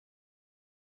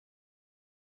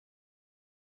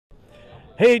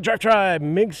Hey, Drive Tribe,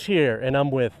 Migz here, and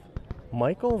I'm with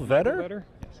Michael Vetter. Better?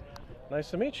 Yes.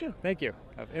 Nice to meet you. Thank you.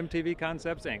 Of MTV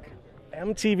Concepts, Inc.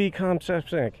 MTV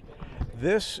Concepts, Inc.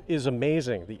 This is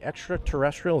amazing. The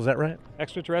Extraterrestrial, is that right?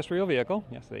 Extraterrestrial vehicle.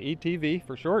 Yes, the ETV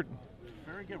for short.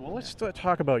 Very good. Well, let's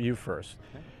talk about you first.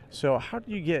 So, how did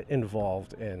you get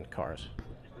involved in cars?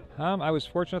 I was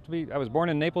fortunate to be, I was born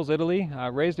in Naples, Italy,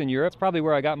 raised in Europe. It's probably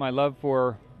where I got my love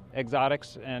for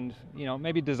exotics and,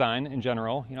 maybe design in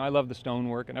general. I love the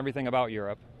stonework and everything about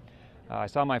Europe. I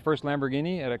saw my first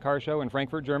Lamborghini at a car show in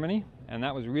Frankfurt, Germany, and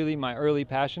that was really my early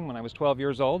passion when I was 12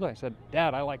 years old. I said,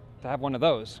 Dad, I like to have one of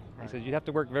those. He said, you'd have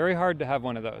to work very hard to have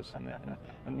one of those.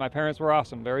 And my parents were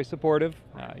awesome, very supportive.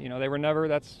 They were never,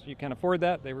 you can't afford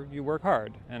that, you work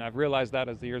hard. And I've realized that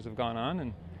as the years have gone on.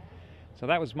 And so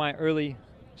that was my early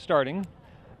starting.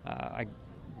 I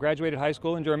graduated high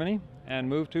school in Germany and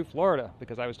moved to Florida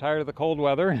because I was tired of the cold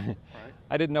weather. Right.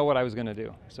 I didn't know what I was going to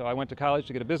do. So I went to college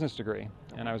to get a business degree.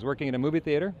 And I was working at a movie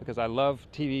theater because I love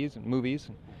TVs and movies.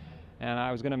 And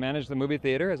I was going to manage the movie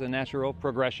theater as a natural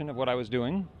progression of what I was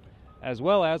doing, as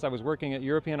well as I was working at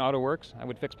European Auto Works. I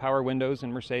would fix power windows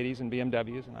in Mercedes and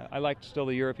BMWs, and I liked still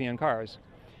the European cars.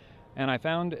 And I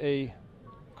found a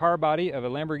car body of a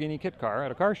Lamborghini kit car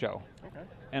at a car show. Okay.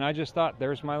 And I just thought,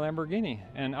 there's my Lamborghini.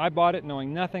 And I bought it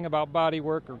knowing nothing about body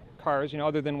work or cars,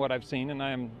 other than what I've seen, and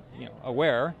I am,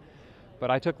 aware. But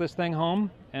I took this thing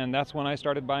home, and that's when I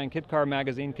started buying Kit Car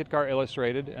Magazine, Kit Car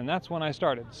Illustrated, and that's when I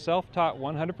started. Self-taught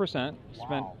 100%,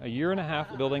 spent a year and a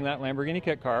half building that Lamborghini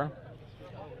kit car,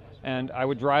 and I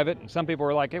would drive it, and some people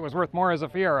were like, it was worth more as a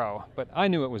Fiero, but I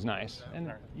knew it was nice.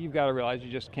 And you've got to realize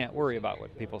you just can't worry about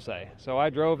what people say. So I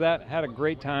drove that, had a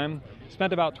great time,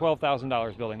 spent about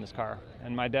 $12,000 building this car,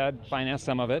 and my dad financed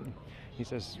some of it. He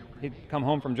says he'd come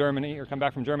home from Germany, or come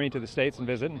back from Germany to the States and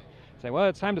visit, and say, well,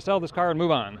 it's time to sell this car and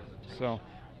move on. So,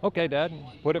 okay, Dad,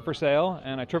 put it for sale,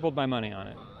 and I tripled my money on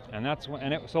it. And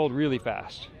and it sold really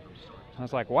fast. I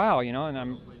was like, wow, and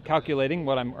I'm calculating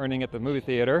what I'm earning at the movie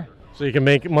theater. So you can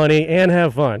make money and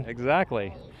have fun.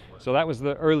 Exactly. So that was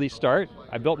the early start.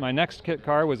 I built my next kit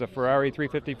car, was a Ferrari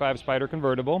 355 Spider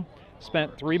convertible.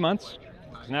 Spent 3 months,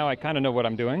 because now I kind of know what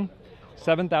I'm doing.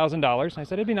 $7,000. I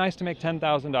said, it'd be nice to make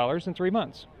 $10,000 in 3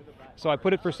 months. So I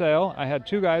put it for sale. I had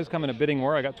two guys come in a bidding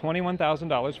war. I got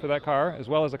 $21,000 for that car, as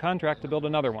well as a contract to build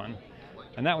another one.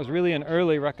 And that was really an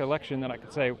early recollection that I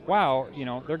could say, wow,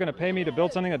 they're going to pay me to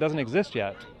build something that doesn't exist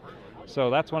yet.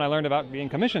 So that's when I learned about being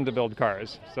commissioned to build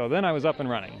cars. So then I was up and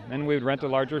running. Then we would rent a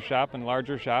larger shop and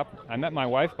larger shop. I met my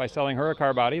wife by selling her a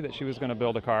car body that she was going to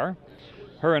build a car.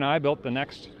 Her and I built the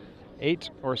next 8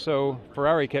 or so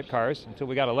Ferrari kit cars until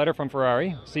we got a letter from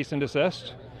Ferrari, cease and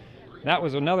desist. That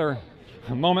was another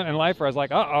moment in life where I was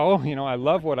like, I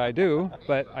love what I do,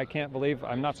 but I can't believe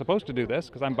I'm not supposed to do this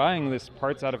because I'm buying these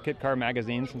parts out of kit car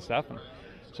magazines and stuff. And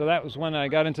so that was when I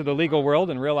got into the legal world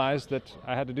and realized that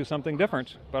I had to do something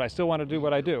different, but I still want to do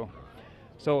what I do.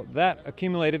 So that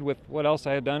accumulated with what else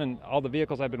I had done and all the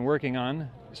vehicles I've been working on,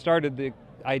 started the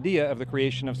idea of the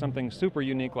creation of something super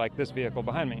unique like this vehicle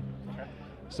behind me.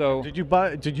 So did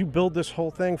you build this whole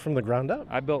thing from the ground up?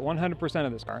 I built 100%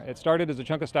 of this car. It started as a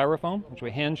chunk of styrofoam, which we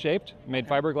hand-shaped, made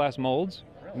fiberglass molds,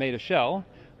 made a shell.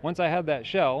 Once I had that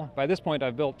shell, by this point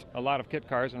I've built a lot of kit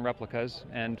cars and replicas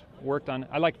and worked on,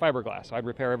 I like fiberglass, so I'd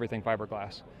repair everything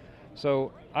fiberglass.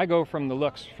 So I go from the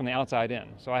looks from the outside in.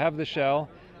 So I have the shell,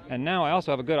 and now I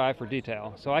also have a good eye for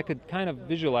detail. So I could kind of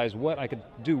visualize what I could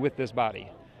do with this body.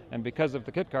 And because of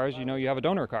the kit cars, you have a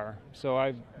donor car. So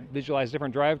I visualized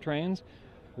different drivetrains.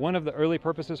 One of the early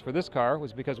purposes for this car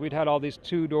was because we'd had all these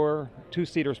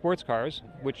two-seater sports cars,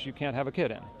 which you can't have a kid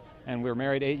in. And we were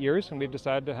married 8 years, and we've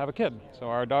decided to have a kid. So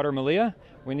our daughter, Amelia,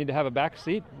 we need to have a back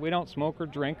seat. We don't smoke or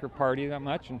drink or party that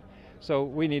much, and so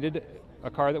we needed a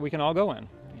car that we can all go in.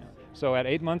 So at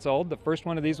 8 months old, the first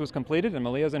one of these was completed, and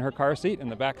Amelia's in her car seat, in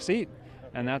the back seat,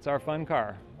 and that's our fun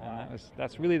car. And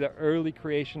that's really the early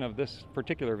creation of this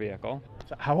particular vehicle.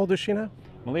 So how old is she now?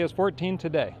 Amelia's 14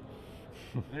 today.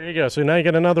 There you go. So now you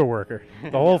get another worker.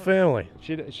 The whole family.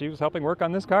 She was helping work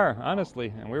on this car,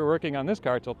 honestly. And we were working on this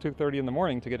car till 2:30 in the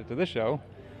morning to get it to this show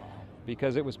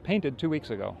because it was painted 2 weeks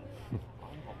ago.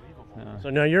 So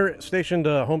now you're stationed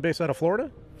home base out of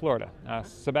Florida? Florida,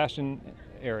 Sebastian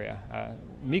area.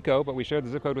 Micco, but we shared the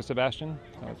zip code with Sebastian.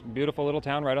 So it's a beautiful little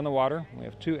town right on the water. We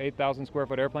have 2 8,000 square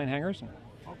foot airplane hangars.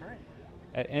 Oh, great.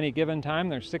 At any given time,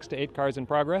 there's 6 to 8 cars in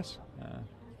progress.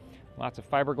 Lots of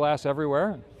fiberglass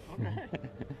everywhere. Okay.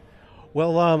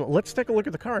 Well, let's take a look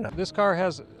at the car now. This car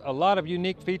has a lot of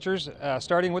unique features,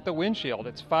 starting with the windshield.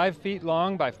 It's 5 feet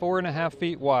long by 4.5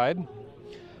 feet wide.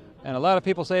 And a lot of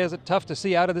people say, is it tough to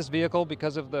see out of this vehicle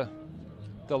because of the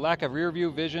the lack of rear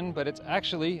view vision, but it's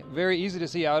actually very easy to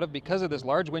see out of because of this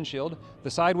large windshield.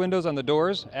 The side windows on the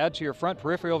doors add to your front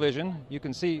peripheral vision. You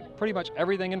can see pretty much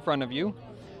everything in front of you.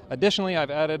 Additionally,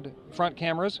 I've added front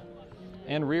cameras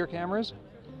and rear cameras.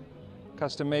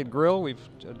 Custom-made grille, we've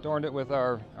adorned it with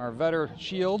our Vetter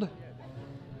shield.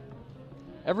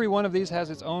 Every one of these has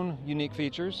its own unique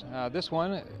features. This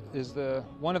one is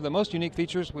one of the most unique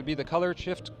features would be the color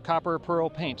shift copper pearl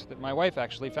paint that my wife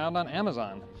actually found on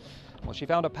Amazon. Well, she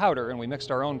found a powder and we mixed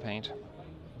our own paint.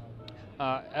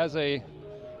 As a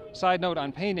side note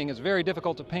on painting, it's very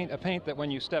difficult to paint a paint that when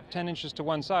you step 10 inches to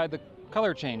one side, the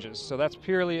color changes. So that's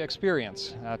purely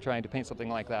experience trying to paint something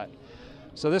like that.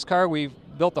 So this car, we've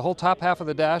built the whole top half of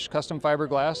the dash, custom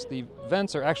fiberglass. The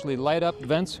vents are actually light up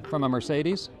vents from a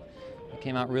Mercedes. It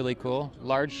came out really cool.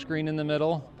 Large screen in the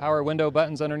middle, power window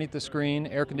buttons underneath the screen,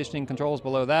 air conditioning controls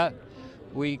below that.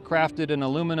 We crafted an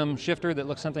aluminum shifter that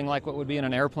looks something like what would be in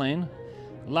an airplane.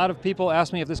 A lot of people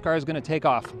ask me if this car is going to take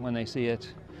off when they see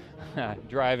it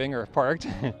driving or parked.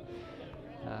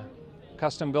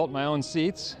 Custom built my own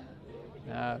seats.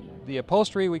 The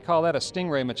upholstery, we call that a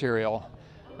Stingray material.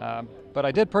 But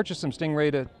I did purchase some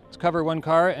Stingray to cover one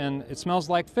car, and it smells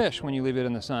like fish when you leave it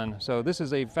in the sun. So this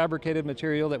is a fabricated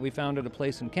material that we found at a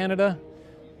place in Canada.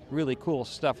 Really cool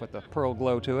stuff with the pearl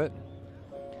glow to it.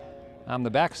 The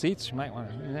back seats, you might want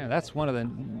to, that's one of the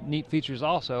neat features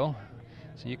also.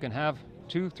 So you can have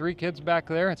 2-3 kids back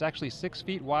there. It's actually 6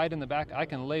 feet wide in the back. I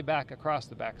can lay back across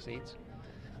the back seats.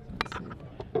 Let's see.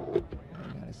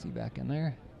 I gotta see back in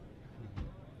there.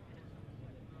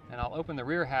 And I'll open the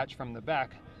rear hatch from the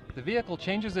back. The vehicle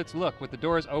changes its look with the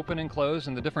doors open and closed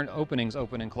and the different openings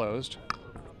open and closed,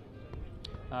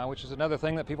 which is another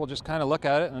thing that people just kind of look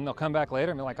at it and then they'll come back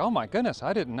later and be like, oh my goodness,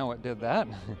 I didn't know it did that.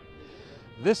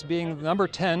 This being number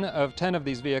 10 of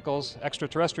these vehicles,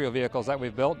 extraterrestrial vehicles that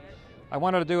we've built, I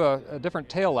wanted to do a different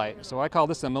tail light. So I call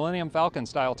this the Millennium Falcon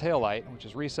style tail light, which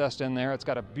is recessed in there. It's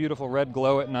got a beautiful red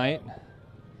glow at night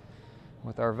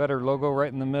with our Vetter logo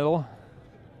right in the middle.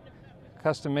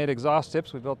 Custom-made exhaust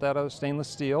tips, we built that out of stainless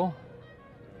steel.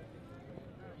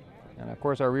 And of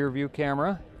course our rear view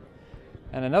camera.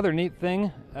 And another neat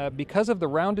thing, because of the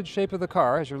rounded shape of the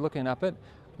car as you're looking up it,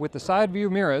 with the side view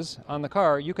mirrors on the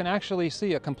car, you can actually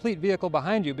see a complete vehicle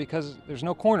behind you because there's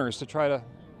no corners to try to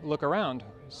look around.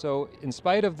 So in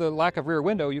spite of the lack of rear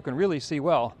window, you can really see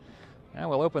well. And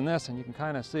we'll open this and you can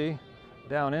kind of see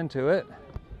down into it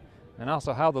and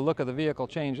also how the look of the vehicle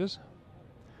changes.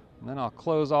 And then I'll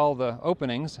close all the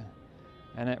openings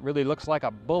and it really looks like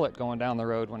a bullet going down the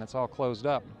road when it's all closed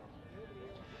up.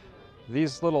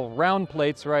 These little round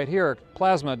plates right here are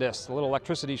plasma discs. A little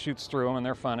electricity shoots through them and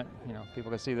they're fun. People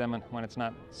can see them when it's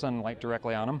not sunlight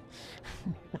directly on them.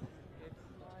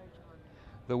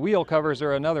 The wheel covers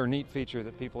are another neat feature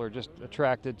that people are just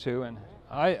attracted to. And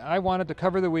I wanted to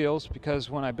cover the wheels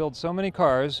because when I build so many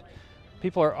cars,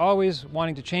 people are always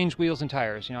wanting to change wheels and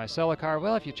tires. I sell a car,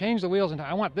 well, if you change the wheels and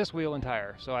tires, I want this wheel and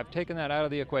tire. So I've taken that out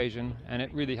of the equation and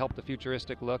it really helped the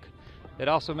futuristic look. It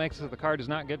also makes it so the car does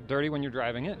not get dirty when you're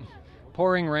driving it.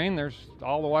 Pouring rain,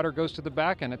 all the water goes to the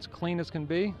back and it's clean as can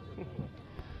be.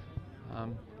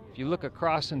 If you look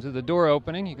across into the door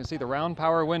opening, you can see the round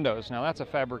power windows. Now that's a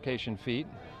fabrication feat.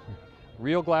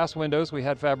 Real glass windows we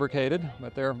had fabricated,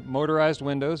 but they're motorized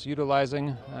windows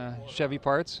utilizing Chevy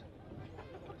parts.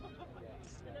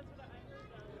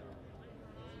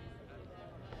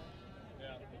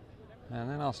 And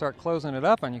then I'll start closing it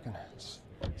up and you can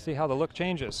see how the look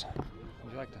changes.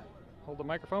 Would you like to hold the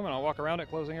microphone and I'll walk around it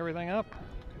closing everything up?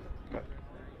 Good.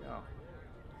 Go.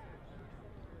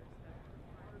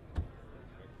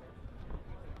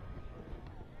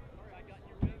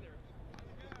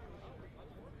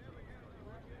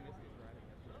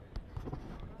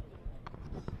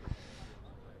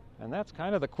 And that's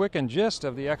kind of the quick and gist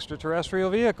of the extraterrestrial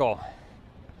vehicle.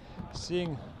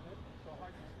 Seeing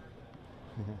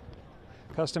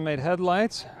custom-made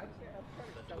headlights,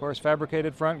 of course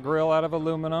fabricated front grille out of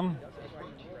aluminum.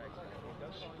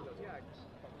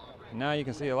 Now you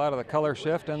can see a lot of the color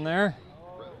shift in there.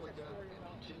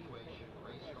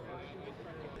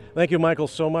 Thank you, Michael,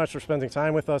 so much for spending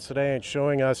time with us today and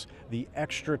showing us the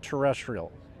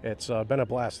extraterrestrial. It's been a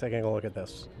blast taking a look at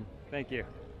this. Thank you.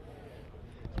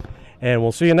 And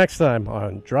we'll see you next time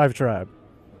on Drive Tribe.